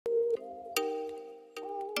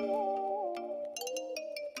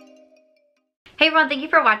Hey everyone, thank you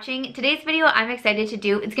for watching. Today's video I'm excited to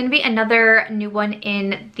do, it's going to be another new one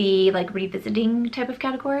in the like revisiting type of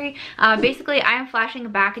category. Basically, I am flashing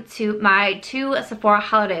back to my 2 Sephora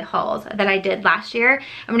holiday hauls that I did last year.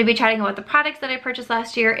 I'm going to be chatting about the products that I purchased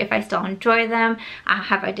last year, if I still enjoy them,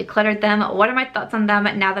 have I decluttered them, what are my thoughts on them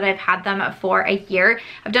now that I've had them for a year.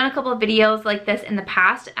 I've done a couple of videos like this in the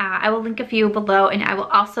past. I will link a few below, and I will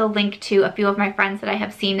also link to a few of my friends that I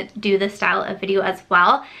have seen do this style of video as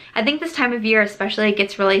well. I think this time of year especially, it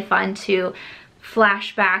gets really fun to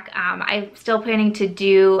flashback. I'm still planning to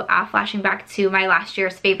do flashing back to my last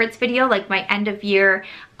year's favorites video, like my end of year,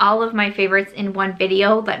 all of my favorites in one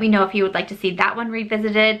video. Let me know if you would like to see that one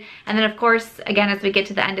revisited. And then of course, again, as we get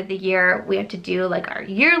to the end of the year, we have to do like our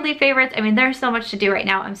yearly favorites. I mean, there's so much to do right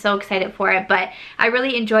now. I'm so excited for it, but I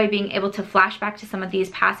really enjoy being able to flash back to some of these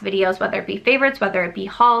past videos, whether it be favorites, whether it be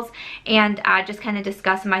hauls, and just kind of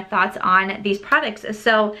discuss my thoughts on these products.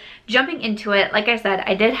 So jumping into it, like I said,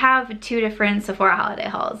 I did have 2 different Sephora holiday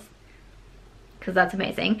hauls, because that's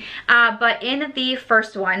amazing. But in the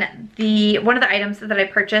first one of the items that I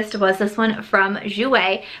purchased was this one from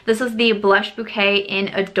Jouer. This is the blush bouquet in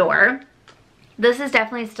Adore. This is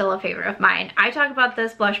definitely still a favorite of mine. I talk about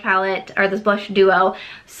this blush palette, or this blush duo,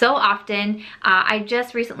 so often. I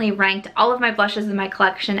just recently ranked all of my blushes in my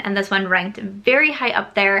collection, and this one ranked very high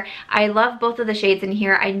up there. I love both of the shades in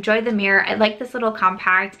here. I enjoy the mirror. I like this little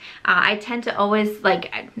compact. I tend to always,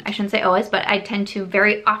 like, I shouldn't say always, but I tend to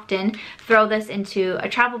very often throw this into a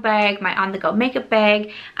travel bag, my on-the-go makeup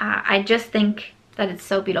bag. I just think that it's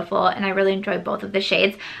so beautiful, and I really enjoy both of the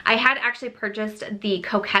shades. I had actually purchased the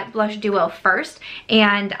Coquette blush duo first,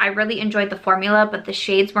 and I really enjoyed the formula, but the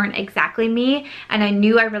shades weren't exactly me, and I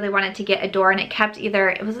knew I really wanted to get Adore, and it kept either,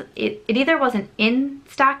 it either wasn't in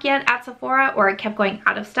stock yet at Sephora, or it kept going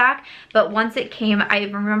out of stock. But once it came, I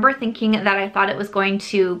remember thinking that I thought it was going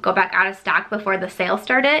to go back out of stock before the sale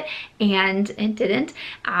started, and it didn't.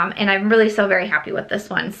 And I'm really so very happy with this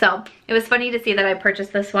one. So it was funny to see that I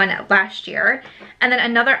purchased this one last year. And then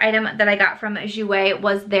another item that I got from Jouer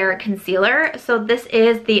was their concealer. So this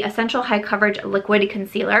is the Essential High Coverage Liquid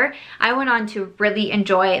Concealer. I went on to really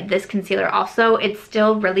enjoy this concealer also. It's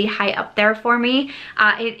still really high up there for me.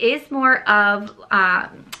 It is more of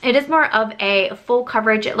a full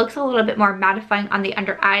coverage. It looks a little bit more mattifying on the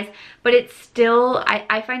under eyes, but it's still,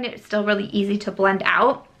 I find it still really easy to blend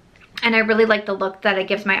out. And I really like the look that it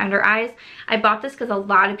gives my under eyes. I bought this because a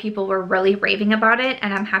lot of people were really raving about it,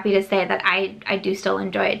 and I'm happy to say that I do still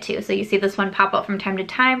enjoy it too. So you see this one pop up from time to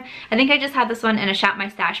time. I think I just had this one in a Shop My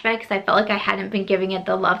Stash bag because I felt like I hadn't been giving it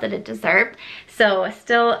the love that it deserved. So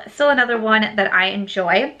still another one that I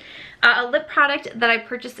enjoy. A lip product that I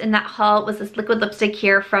purchased in that haul was this liquid lipstick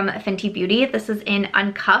here from Fenty Beauty. This is in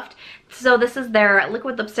Uncuffed. So this is their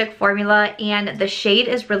liquid lipstick formula, and the shade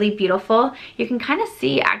is really beautiful. You can kind of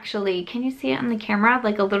see, actually, can you see it on the camera?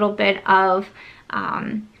 Like a little bit of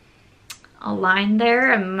a line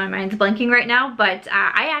there. My mind's blanking right now, but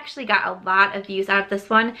I actually got a lot of views out of this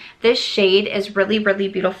one. This shade is really, really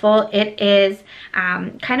beautiful. It is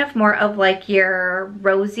kind of more of like your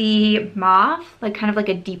rosy mauve, like kind of like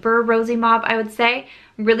a deeper rosy mauve, I would say.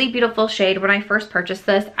 Really beautiful shade. When I first purchased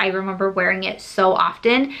this, I remember wearing it so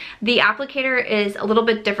often. The applicator is a little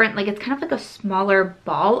bit different, like it's kind of like a smaller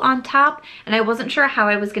ball on top, and I wasn't sure how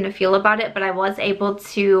I was going to feel about it, but I was able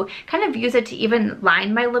to kind of use it to even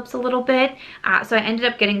line my lips a little bit, so I ended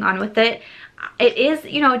up getting on with it. It is,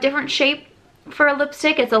 you know, a different shape for a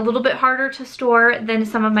lipstick. It's a little bit harder to store than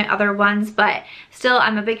some of my other ones, but still,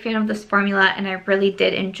 I'm a big fan of this formula, and I really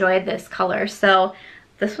did enjoy this color. So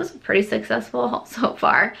this was a pretty successful haul so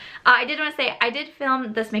far. I did want to say, I did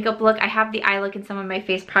film this makeup look. I have the eye look and some of my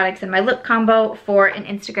face products and my lip combo for an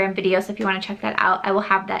Instagram video, so if you want to check that out, I will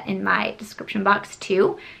have that in my description box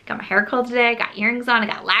too. Got my hair curled today, I got earrings on, I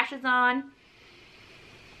got lashes on,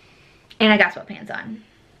 and I got sweatpants on.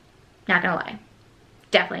 Not gonna lie.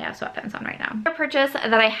 Definitely have sweatpants on right now. The purchase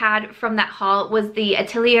that I had from that haul was the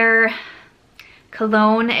Atelier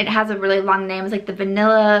Cologne. It has a really long name. It's like the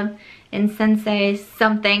Vanilla Incense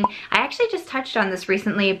something. I actually just touched on this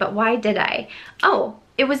recently, but why did I? Oh,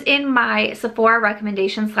 it was in my Sephora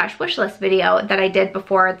recommendation / wish list video that I did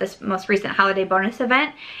before this most recent holiday bonus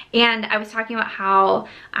event, and I was talking about how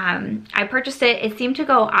I purchased it. It seemed to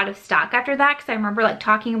go out of stock after that, because I remember like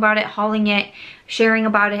talking about it, hauling it sharing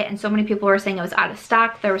about it, and so many people were saying it was out of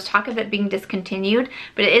stock. There was talk of it being discontinued,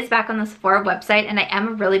 but it is back on the Sephora website, and I am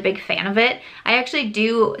a really big fan of it. I actually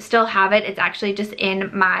do still have it. It's actually just in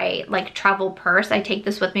my like travel purse. I take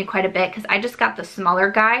this with me quite a bit because I just got the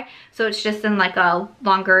smaller guy, so it's just in like a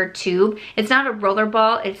longer tube. It's not a roller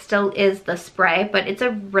ball, it still is the spray, but it's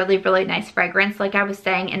a really, really nice fragrance. Like I was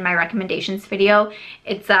saying in my recommendations video,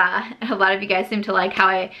 it's a lot of you guys seem to like how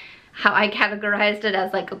I categorized it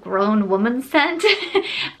as like a grown woman scent.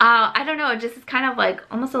 I don't know, it just is kind of like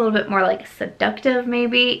almost a little bit more like seductive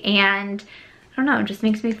maybe, and I don't know, it just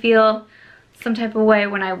makes me feel some type of way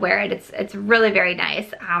when I wear it. It's really very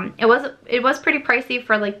nice. It was pretty pricey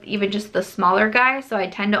for like even just the smaller guy, so I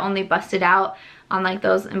tend to only bust it out on like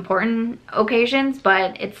those important occasions,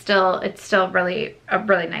 but it's still really a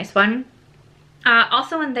really nice one.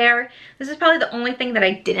 Also in there, this is probably the only thing that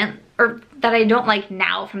I don't like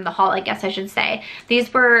now from the haul, I guess I should say.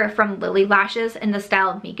 These were from Lilly lashes in the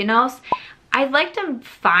style of Mykonos. I liked them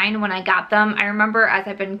fine when I got them. I remember as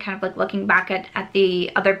I've been kind of like looking back at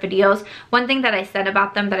the other videos, one thing that I said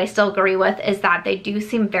about them that I still agree with is that they do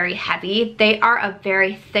seem very heavy. They are a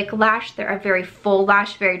very thick lash. They're a very full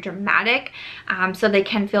lash, very dramatic. So they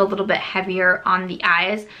can feel a little bit heavier on the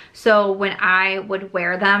eyes. So when I would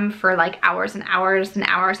wear them for like hours and hours and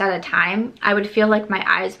hours at a time, I would feel like my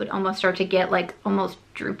eyes would almost start to get like almost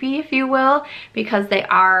droopy, if you will, because they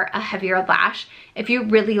are a heavier lash. If you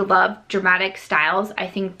really love dramatic styles, I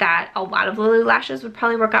think that a lot of Lilly lashes would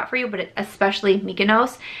probably work out for you, but especially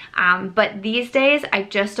Mykonos. But these days, I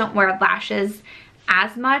just don't wear lashes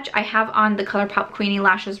as much. I have on the ColourPop Queenie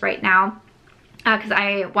lashes right now, because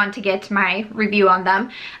I want to get my review on them.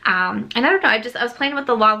 And I don't know, I was playing with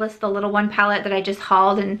the Lawless, the little one palette that I just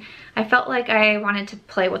hauled, and I felt like I wanted to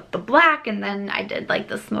play with the black, and then I did like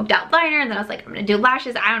the smoked out liner, and then I was like, I'm gonna do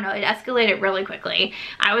lashes. I don't know, it escalated really quickly.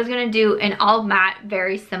 I was gonna do an all matte,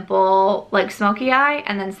 very simple like smoky eye,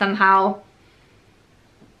 and then somehow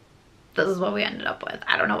this is what we ended up with.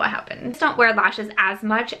 I don't know what happened. I just don't wear lashes as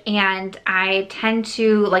much, and I tend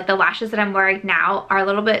to, like the lashes that I'm wearing now are a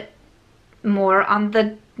little bit more on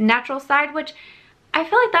the natural side, which I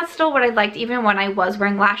feel like that's still what I liked even when I was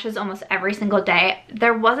wearing lashes almost every single day.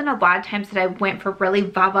 There wasn't a lot of times that I went for really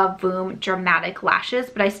va-va-voom dramatic lashes,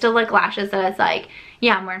 but I still like lashes that it's like,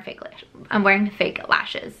 yeah, I'm wearing fake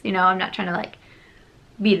lashes, you know. I'm not trying to like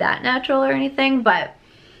be that natural or anything, but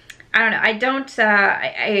I don't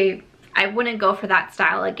know, I wouldn't go for that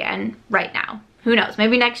style again right now. Who knows,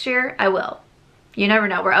 maybe next year I will. You never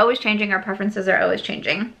know, we're always changing, our preferences are always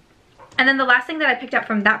changing. And then the last thing that I picked up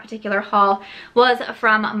from that particular haul was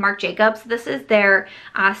from Marc Jacobs. This is their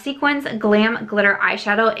Sequins Glam Glitter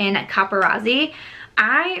Eyeshadow in Copperazi.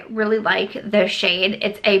 I really like the shade.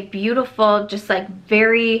 It's a beautiful, just like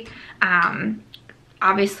very,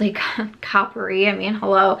 obviously coppery. I mean,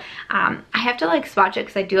 hello. I have to like swatch it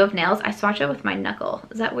because I do have nails. I swatch it with my knuckle.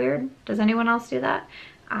 Is that weird? Does anyone else do that?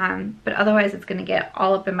 But otherwise it's gonna get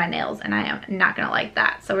all up in my nails, and I am not gonna like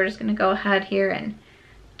that. So we're just gonna go ahead here and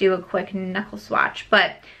do a quick knuckle swatch.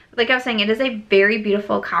 But like I was saying, it is a very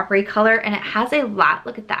beautiful coppery color, and it has a lot,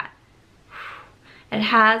 look at that. It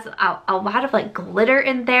has a lot of like glitter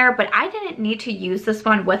in there, but I didn't need to use this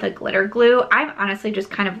one with a glitter glue. I'm honestly just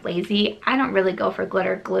kind of lazy. I don't really go for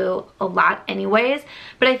glitter glue a lot anyways,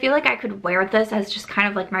 but I feel like I could wear this as just kind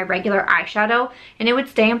of like my regular eyeshadow, and it would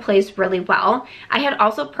stay in place really well. I had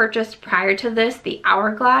also purchased prior to this the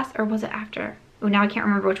Hourglass, or was it after? Oh, now I can't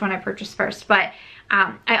remember which one I purchased first, but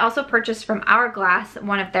I also purchased from Hourglass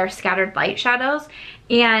one of their Scattered Light shadows,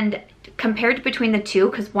 and compared between the two,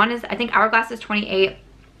 because one is, I think Hourglass is 28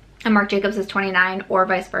 and Marc Jacobs is 29, or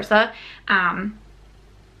vice versa.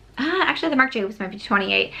 Actually the Marc Jacobs might be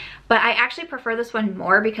 28, but I actually prefer this one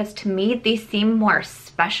more because to me these seem more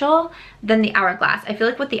special than the Hourglass. I feel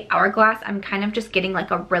like with the Hourglass I'm kind of just getting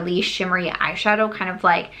like a really shimmery eyeshadow, kind of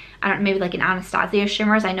like, I don't know, maybe like an Anastasia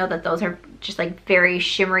shimmers. I know that those are just like very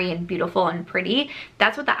shimmery and beautiful and pretty.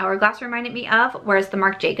 That's what the Hourglass reminded me of, whereas the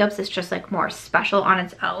Marc Jacobs is just like more special on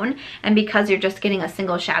its own, and because you're just getting a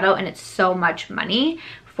single shadow and it's so much money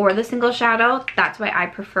for the single shadow, that's why I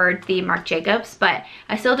preferred the Marc Jacobs. But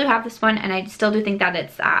I still do have this one, and I still do think that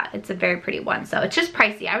it's a very pretty one. So it's just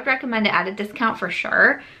pricey. I would recommend it at a discount for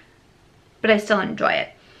sure, but I still enjoy it.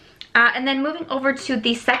 And then moving over to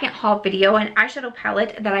the second haul video, an eyeshadow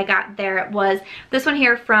palette that I got there was this one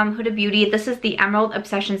here from Huda Beauty. This is the Emerald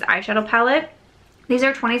Obsessions eyeshadow palette. These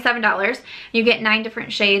are $27. You get 9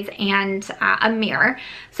 different shades and a mirror.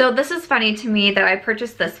 So this is funny to me that I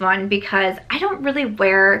purchased this one because I don't really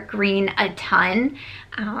wear green a ton.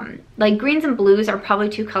 Like greens and blues are probably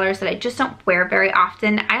 2 colors that I just don't wear very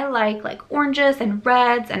often. I like oranges and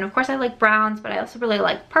reds, and of course I like browns, but I also really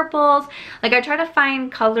like purples. Like I try to find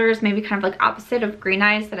colors maybe kind of like opposite of green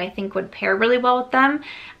eyes that I think would pair really well with them.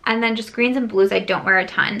 And then just greens and blues I don't wear a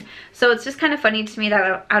ton. So it's just kind of funny to me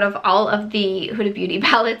that out of all of the Huda Beauty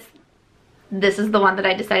palettes, this is the one that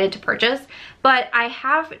I decided to purchase. But I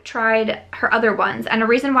have tried her other ones, and a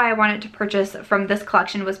reason why I wanted to purchase from this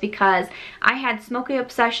collection was because I had smoky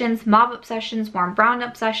obsessions, mauve obsessions, warm brown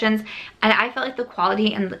obsessions, and I felt like the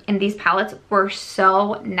quality in these palettes were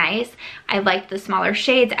so nice. I liked the smaller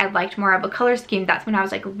shades, I liked more of a color scheme. That's when I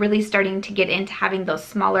was like really starting to get into having those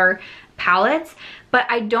smaller palettes. But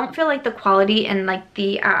I don't feel like the quality in like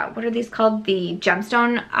the what are these called, the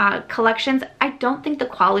gemstone collections, I don't think the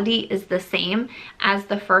quality is the same as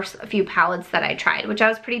the first few palettes that I tried, which I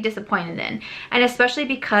was pretty disappointed in. And especially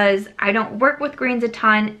because I don't work with greens a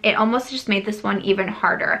ton, it almost just made this one even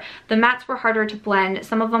harder. The mattes were harder to blend,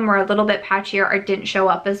 some of them were a little bit patchier or didn't show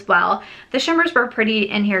up as well. The shimmers were pretty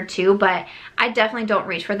in here too, but I definitely don't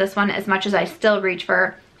reach for this one as much as I still reach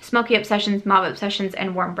for smoky obsessions, mauve obsessions,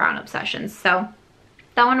 and warm brown obsessions. So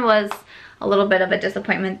that one was a little bit of a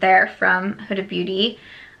disappointment there from Huda Beauty.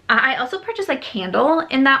 I also purchased a candle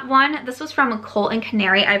in that one. This was from Cole and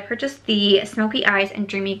Canary. I purchased the Smoky Eyes and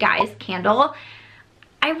Dreamy Guys candle.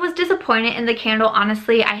 I was disappointed in the candle,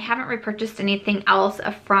 honestly. I haven't repurchased anything else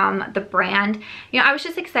from the brand. You know, I was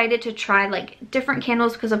just excited to try like different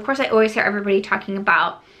candles because of course I always hear everybody talking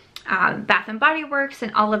about Bath and Body Works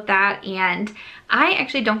and all of that, and I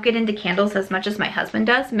actually don't get into candles as much as my husband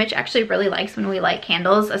does. Mitch actually really likes when we light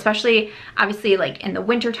candles, especially obviously like in the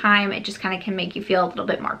winter time. It just kind of can make you feel a little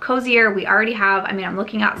bit more cozier. We already have, I mean, I'm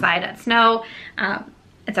looking outside at snow.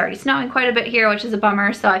 It's already snowing quite a bit here, which is a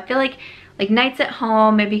bummer. So I feel like nights at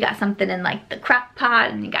home, maybe you got something in like the crock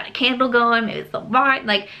pot and you got a candle going, maybe it's the wine,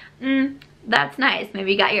 like that's nice.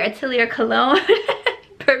 Maybe you got your Atelier Cologne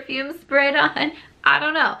perfume sprayed on. I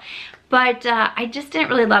don't know, but I just didn't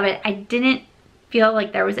really love it. I didn't feel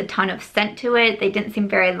like there was a ton of scent to it. They didn't seem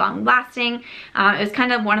very long lasting. It was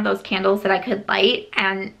kind of one of those candles that I could light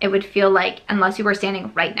and it would feel like unless you were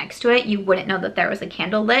standing right next to it, you wouldn't know that there was a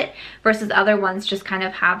candle lit, versus other ones just kind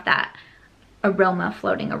of have that aroma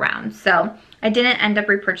floating around. So I didn't end up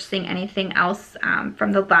repurchasing anything else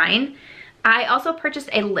from the line. I also purchased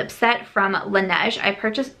a lip set from Laneige. I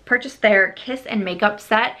purchased their Kiss and Makeup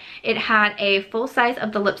set. It had a full size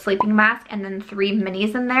of the lip sleeping mask and then 3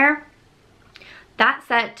 minis in there. That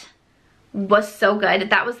set was so good.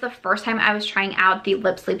 That was the first time I was trying out the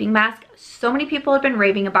lip sleeping mask. So many people have been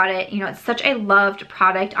raving about it. You know, it's such a loved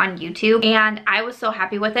product on YouTube and I was so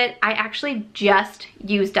happy with it. I actually just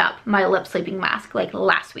used up my lip sleeping mask like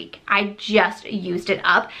last week. I just used it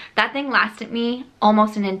up. That thing lasted me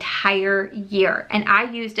almost an entire year and I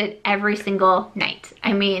used it every single night.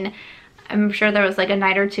 I mean, I'm sure there was like a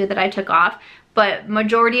night or two that I took off, but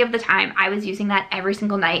majority of the time I was using that every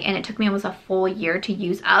single night and it took me almost a full year to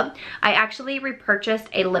use up. I actually repurchased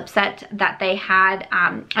a lip set that they had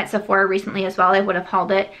at Sephora recently as well. I would have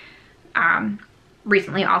hauled it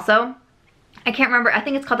recently also. I can't remember, I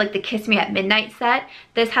think it's called like the Kiss Me at Midnight set.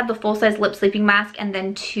 This had the full size lip sleeping mask and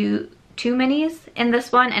then two minis in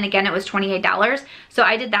this one, and again it was $28. So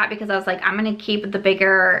I did that because I was like, I'm gonna keep the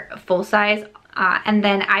bigger full size. And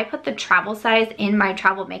then I put the travel size in my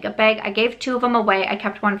travel makeup bag. I gave 2 of them away. I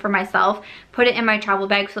kept 1 for myself, put it in my travel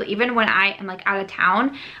bag. So even when I am like out of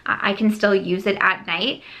town, I can still use it at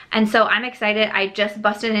night. And so I'm excited. I just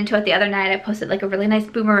busted into it the other night. I posted like a really nice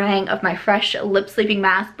boomerang of my fresh lip sleeping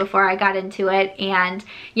mask before I got into it. And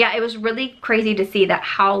yeah, it was really crazy to see that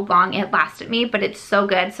how long it lasted me, but it's so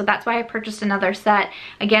good. So that's why I purchased another set.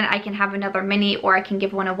 Again, I can have another mini or I can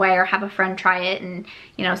give one away or have a friend try it and,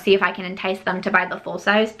 you know, see if I can entice them to buy the full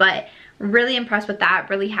size. But really impressed with that,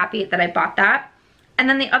 really happy that I bought that. And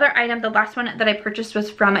then the other item, the last one that I purchased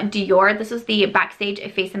was from Dior. This is the Backstage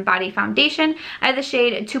Face and Body Foundation. I have the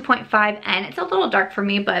shade 2.5N. It's a little dark for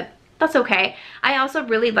me, but that's okay. I also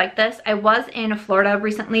really like this. I was in Florida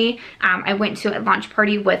recently. I went to a launch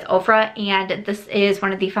party with Ofra, and this is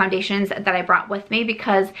one of the foundations that I brought with me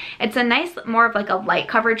because it's a nice, more of like a light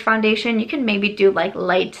coverage foundation. You can maybe do like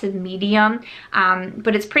light to medium,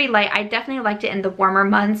 but it's pretty light. I definitely liked it in the warmer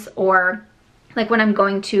months or like when I'm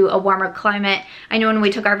going to a warmer climate. I know when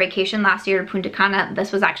we took our vacation last year to Punta Cana,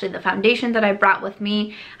 this was actually the foundation that I brought with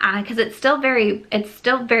me because it's still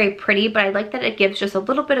very pretty, but I like that it gives just a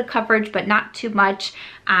little bit of coverage but not too much.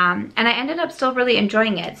 And I ended up still really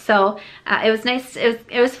enjoying it. So it was nice.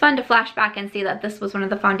 It was fun to flash back and see that this was one of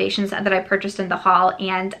the foundations that I purchased in the haul,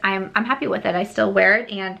 and I'm happy with it. I still wear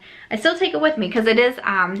it and I still take it with me because it is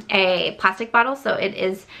a plastic bottle, so it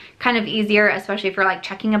is kind of easier, especially if you're like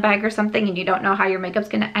checking a bag or something and you don't know how your makeup's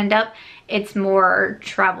gonna end up. It's more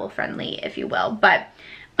travel friendly, if you will. But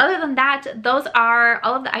other than that, those are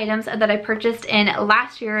all of the items that I purchased in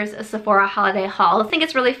last year's Sephora holiday haul. I think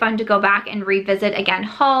it's really fun to go back and revisit again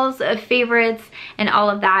hauls, favorites, and all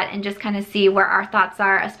of that, and just kind of see where our thoughts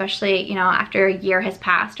are, especially, you know, after a year has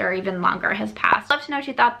passed or even longer has passed. I'd love to know what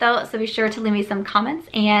you thought though, so be sure to leave me some comments.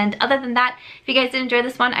 And other than that, if you guys did enjoy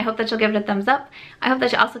this one, I hope that you'll give it a thumbs up. I hope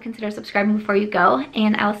that you'll also consider subscribing before you go,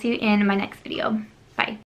 and I'll see you in my next video.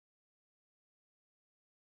 Bye.